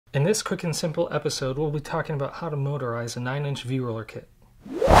In this quick and simple episode, we'll be talking about how to motorize a 9-inch V-roller kit.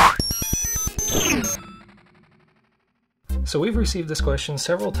 So we've received this question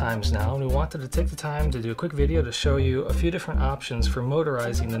several times now, and we wanted to take the time to do a quick video to show you a few different options for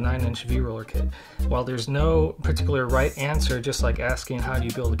motorizing the 9-inch V-roller kit. While there's no particular right answer, just like asking how do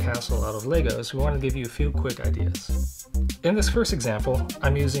you build a castle out of Legos, we want to give you a few quick ideas. In this first example,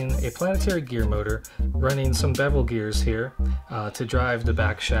 I'm using a Planetary gear motor running some bevel gears here to drive the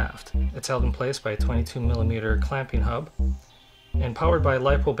back shaft. It's held in place by a 22mm clamping hub and powered by a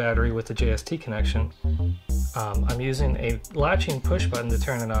LiPo battery with a JST connection. I'm using a latching push button to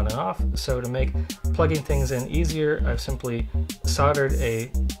turn it on and off, so to make plugging things in easier, I've simply soldered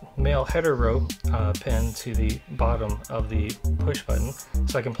a male header row pin to the bottom of the push button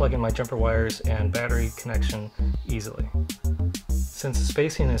so I can plug in my jumper wires and battery connection easily. Since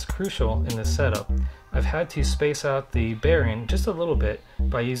spacing is crucial in this setup, I've had to space out the bearing just a little bit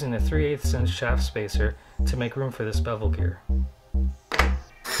by using a 3/8 inch shaft spacer to make room for this bevel gear.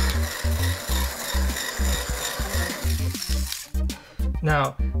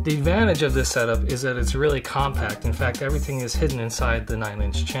 Now, the advantage of this setup is that it's really compact. In fact, everything is hidden inside the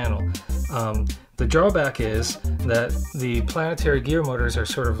 9-inch channel. The drawback is that the Planetary gear motors are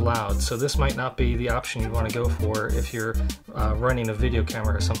sort of loud, so this might not be the option you want to go for if you're running a video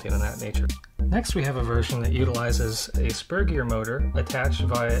camera or something of that nature. Next, we have a version that utilizes a spur gear motor attached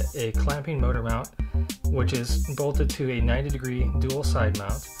via a clamping motor mount, which is bolted to a 90-degree dual side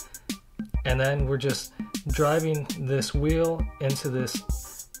mount. And then we're just driving this wheel into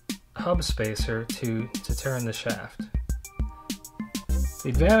this hub spacer to turn the shaft. The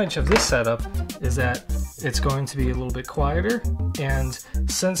advantage of this setup is that it's going to be a little bit quieter, and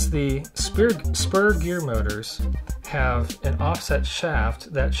since the spur gear motors have an offset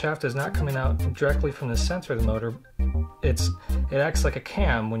shaft, that shaft is not coming out directly from the center of the motor. It acts like a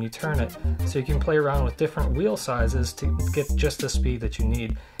cam when you turn it, so you can play around with different wheel sizes to get just the speed that you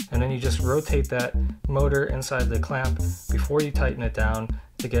need. And then you just rotate that motor inside the clamp before you tighten it down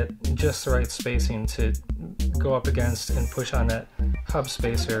to get just the right spacing to go up against and push on that hub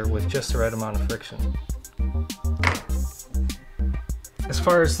spacer with just the right amount of friction. As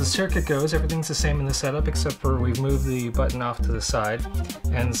far as the circuit goes, everything's the same in the setup except for we've moved the button off to the side.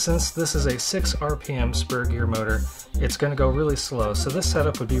 And since this is a 6 RPM spur gear motor, it's going to go really slow. So this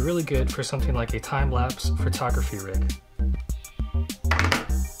setup would be really good for something like a time-lapse photography rig.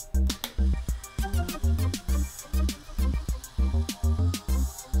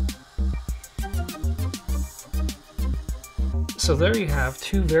 So there you have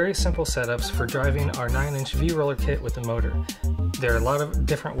two very simple setups for driving our 9-inch V-roller kit with a motor. There are a lot of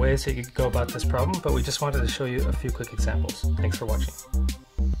different ways that you could go about this problem, but we just wanted to show you a few quick examples. Thanks for watching.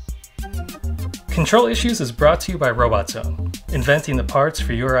 Control Issues is brought to you by RobotZone, inventing the parts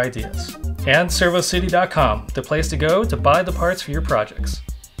for your ideas. And ServoCity.com, the place to go to buy the parts for your projects.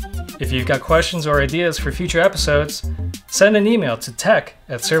 If you've got questions or ideas for future episodes, send an email to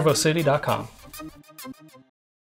tech@servocity.com.